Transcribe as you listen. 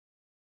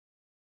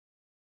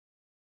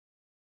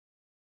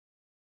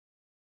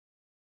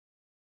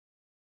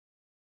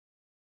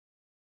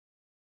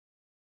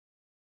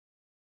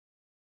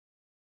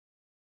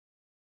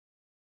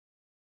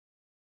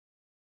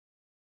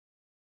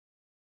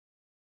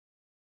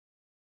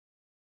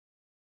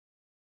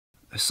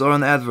I saw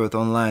an advert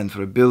online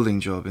for a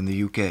building job in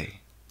the UK.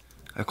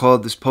 I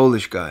called this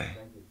Polish guy.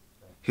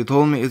 He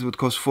told me it would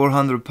cost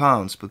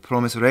 £400 but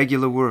promised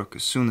regular work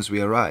as soon as we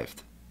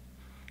arrived.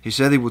 He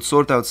said he would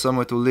sort out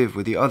somewhere to live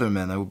with the other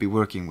men I would be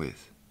working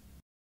with.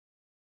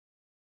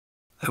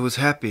 I was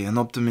happy and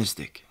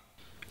optimistic.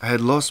 I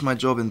had lost my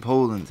job in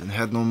Poland and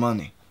had no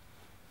money.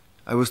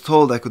 I was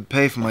told I could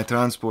pay for my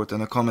transport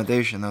and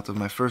accommodation out of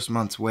my first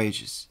month's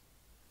wages.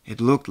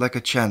 It looked like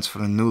a chance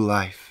for a new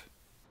life.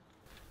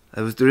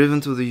 I was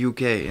driven to the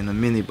UK in a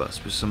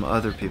minibus with some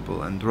other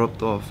people and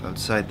dropped off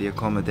outside the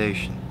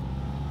accommodation.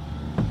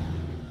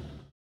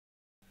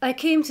 I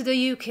came to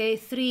the UK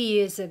 3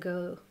 years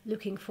ago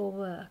looking for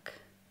work.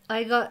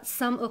 I got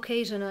some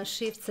occasional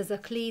shifts as a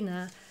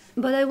cleaner,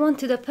 but I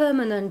wanted a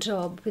permanent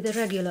job with a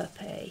regular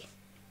pay.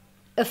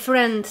 A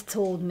friend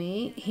told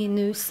me he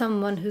knew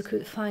someone who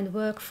could find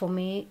work for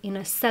me in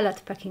a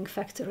salad packing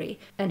factory,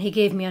 and he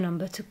gave me a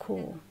number to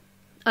call.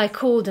 I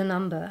called the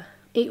number.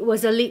 It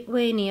was a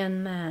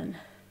Lithuanian man.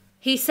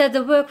 He said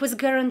the work was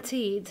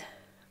guaranteed.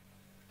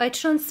 I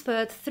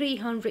transferred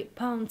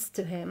 £300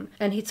 to him,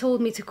 and he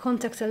told me to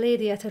contact a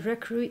lady at a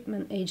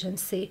recruitment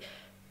agency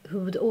who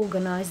would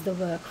organize the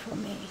work for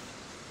me.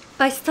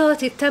 I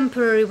started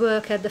temporary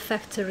work at the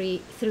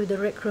factory through the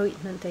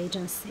recruitment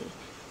agency,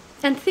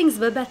 and things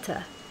were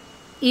better.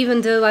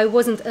 Even though I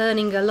wasn't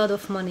earning a lot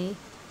of money,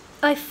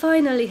 I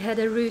finally had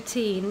a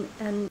routine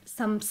and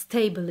some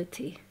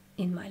stability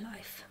in my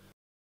life.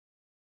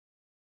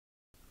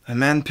 A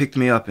man picked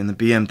me up in a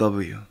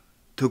BMW,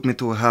 took me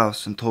to a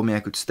house and told me I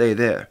could stay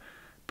there,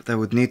 but I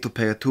would need to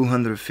pay a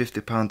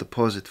 £250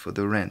 deposit for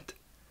the rent.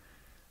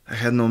 I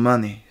had no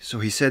money, so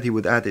he said he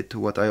would add it to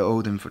what I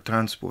owed him for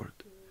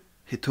transport.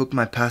 He took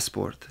my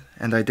passport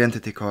and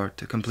identity card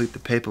to complete the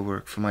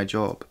paperwork for my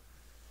job.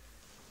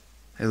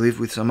 I lived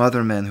with some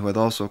other men who had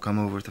also come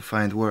over to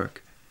find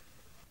work.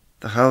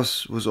 The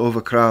house was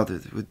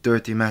overcrowded with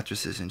dirty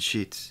mattresses and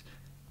sheets.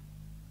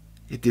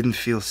 It didn't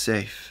feel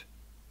safe.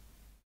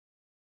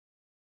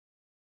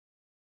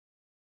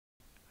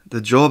 The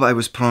job I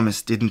was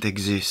promised didn't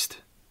exist.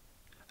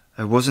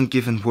 I wasn't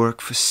given work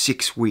for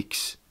 6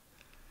 weeks.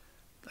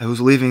 I was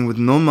living with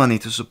no money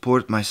to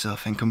support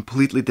myself and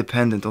completely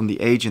dependent on the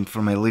agent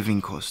for my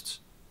living costs.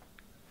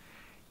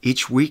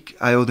 Each week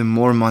I owed him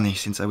more money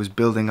since I was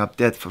building up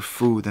debt for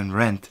food and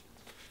rent.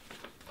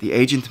 The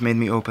agent made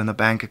me open a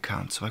bank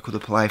account so I could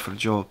apply for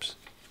jobs,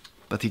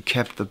 but he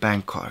kept the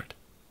bank card.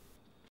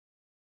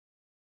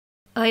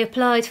 I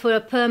applied for a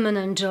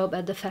permanent job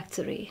at the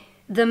factory.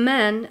 The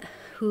man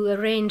who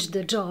arranged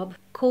the job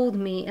called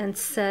me and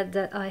said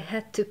that I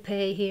had to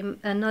pay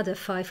him another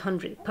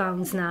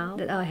 £500 now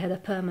that I had a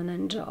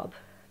permanent job.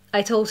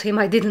 I told him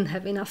I didn't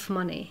have enough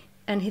money,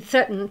 and he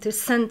threatened to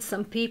send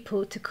some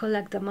people to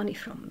collect the money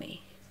from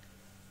me.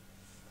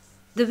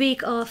 The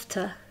week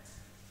after,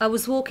 I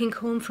was walking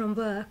home from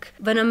work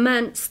when a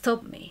man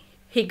stopped me.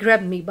 He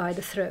grabbed me by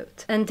the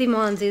throat and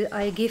demanded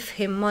I give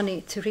him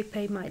money to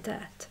repay my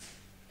debt.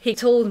 He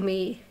told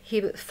me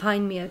he would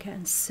find me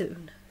again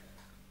soon.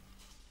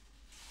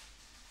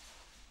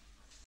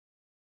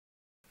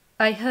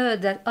 I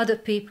heard that other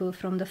people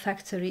from the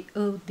factory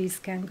owed this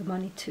gang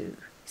money too.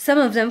 Some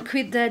of them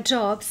quit their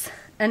jobs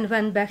and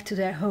went back to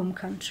their home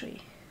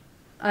country.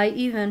 I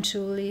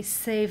eventually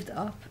saved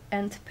up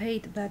and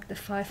paid back the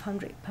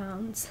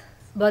 £500,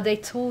 but they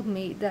told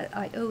me that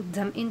I owed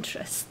them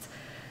interest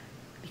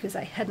because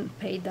I hadn't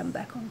paid them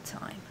back on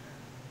time.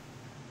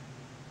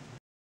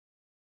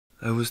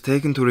 I was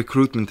taken to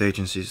recruitment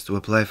agencies to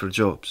apply for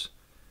jobs.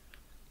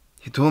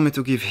 He told me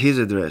to give his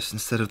address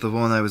instead of the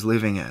one I was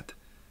living at.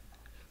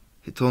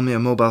 He told me a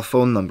mobile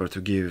phone number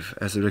to give,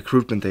 as the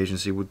recruitment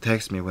agency would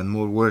text me when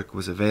more work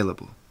was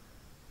available.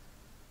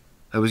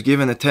 I was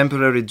given a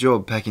temporary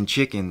job packing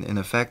chicken in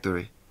a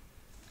factory.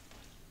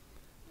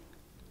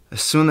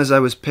 As soon as I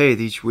was paid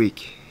each week,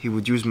 he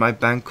would use my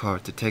bank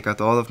card to take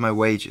out all of my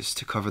wages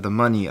to cover the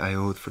money I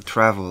owed for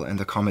travel and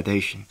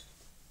accommodation.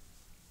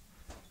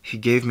 He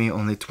gave me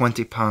only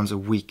 £20 a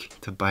week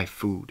to buy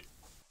food.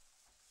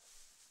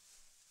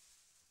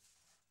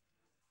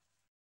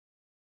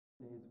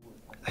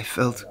 I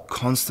felt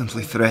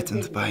constantly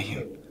threatened by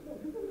him.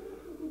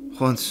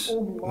 Once,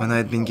 when I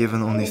had been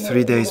given only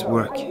 3 days'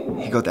 work,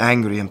 he got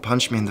angry and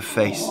punched me in the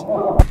face,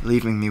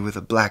 leaving me with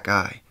a black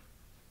eye.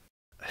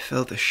 I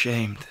felt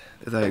ashamed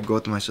that I had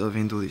got myself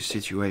into this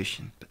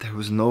situation, but there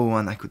was no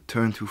one I could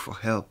turn to for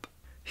help.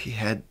 He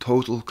had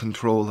total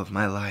control of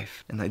my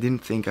life, and I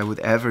didn't think I would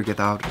ever get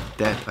out of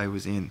the debt I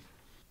was in.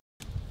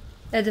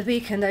 At the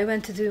weekend I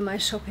went to do my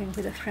shopping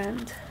with a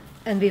friend,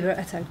 and we were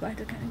attacked by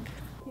the gang.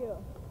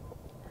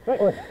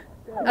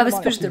 I was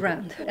pushed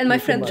around, and my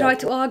friend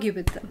tried to argue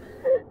with them.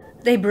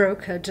 They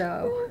broke her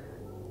jaw,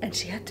 and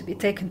she had to be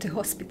taken to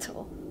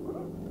hospital.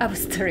 I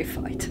was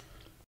terrified.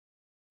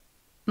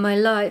 My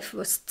life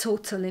was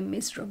totally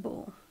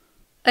miserable.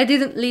 I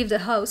didn't leave the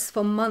house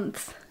for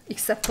months,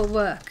 except for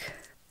work.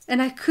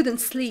 And I couldn't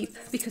sleep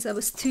because I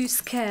was too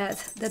scared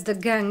that the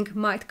gang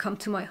might come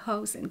to my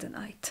house in the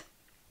night.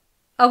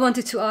 I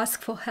wanted to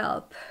ask for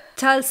help,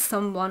 tell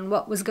someone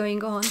what was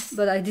going on,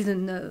 but I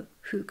didn't know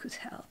who could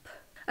help.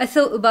 I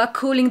thought about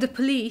calling the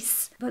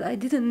police, but I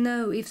didn't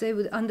know if they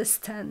would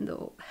understand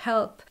or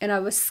help, and I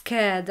was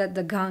scared that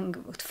the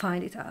gang would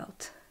find it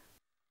out.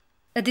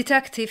 A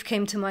detective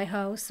came to my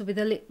house with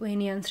a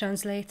Lithuanian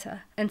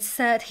translator and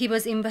said he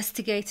was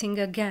investigating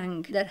a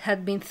gang that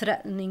had been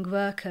threatening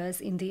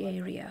workers in the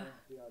area.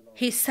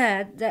 He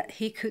said that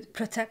he could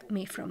protect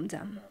me from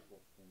them.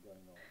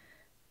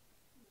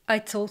 I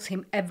told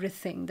him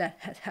everything that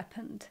had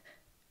happened,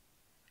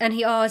 and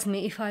he asked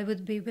me if I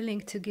would be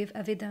willing to give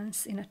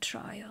evidence in a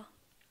trial.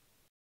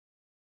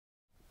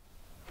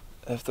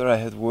 After I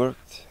had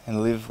worked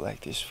and lived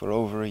like this for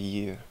over a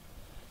year,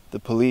 the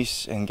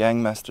police and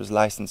gangmasters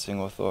licensing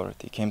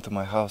authority came to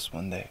my house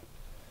one day.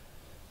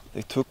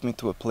 They took me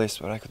to a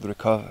place where I could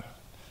recover,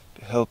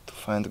 be helped to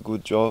find a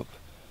good job,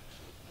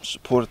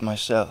 support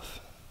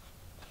myself.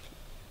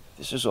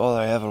 This is all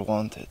I ever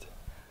wanted.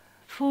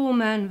 4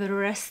 men were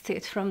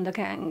arrested from the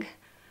gang.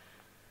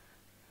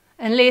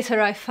 And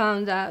later I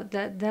found out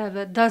that there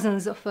were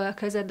dozens of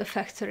workers at the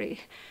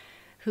factory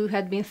who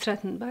had been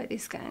threatened by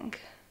this gang.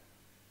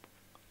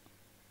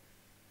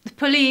 The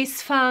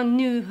police found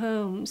new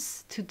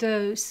homes to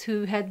those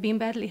who had been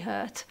badly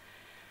hurt,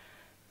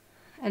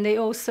 and they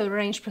also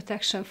arranged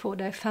protection for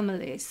their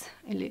families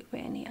in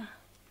Lithuania.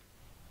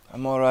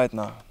 I'm all right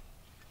now,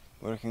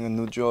 working a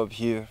new job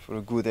here for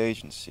a good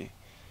agency.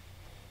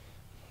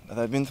 But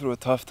I've been through a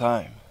tough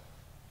time.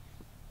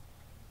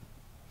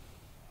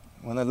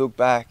 When I look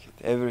back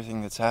at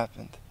everything that's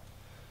happened,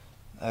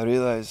 I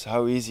realize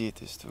how easy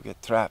it is to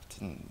get trapped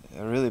in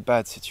a really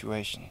bad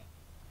situation.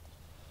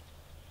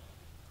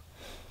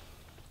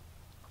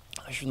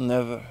 I should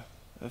never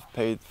have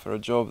paid for a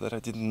job that I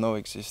didn't know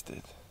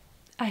existed.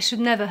 I should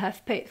never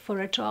have paid for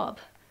a job.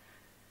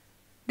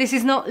 This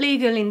is not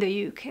legal in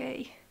the UK.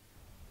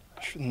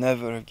 I should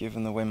never have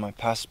given away my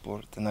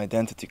passport and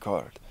identity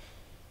card.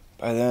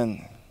 By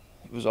then,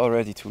 it was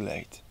already too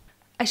late.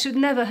 I should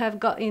never have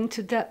got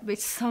into debt with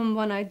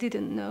someone I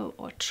didn't know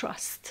or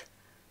trust.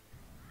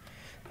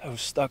 I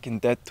was stuck in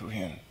debt to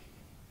him,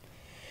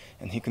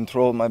 and he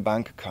controlled my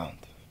bank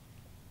account.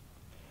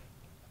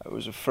 I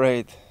was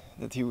afraid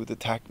that he would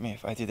attack me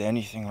if I did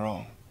anything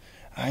wrong.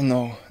 I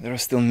know there are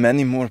still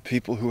many more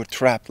people who are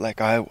trapped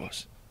like I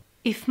was.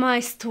 If my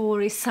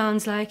story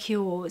sounds like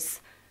yours,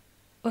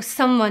 or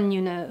someone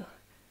you know,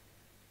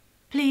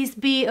 please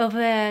be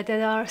aware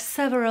there are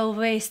several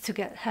ways to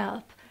get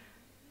help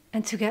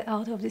and to get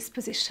out of this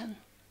position.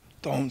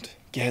 Don't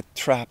get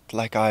trapped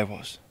like I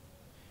was.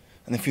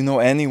 And if you know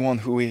anyone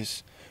who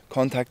is,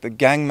 contact the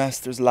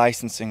Gangmasters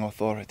Licensing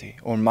Authority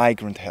or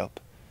Migrant Help.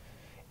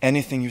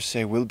 Anything you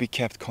say will be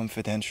kept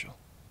confidential.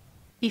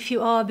 If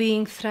you are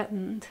being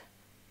threatened,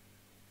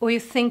 or you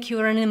think you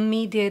are in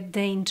immediate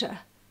danger,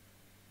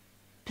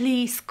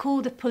 please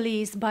call the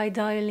police by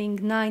dialing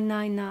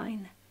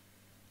 999.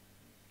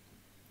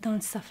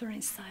 Don't suffer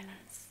in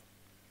silence.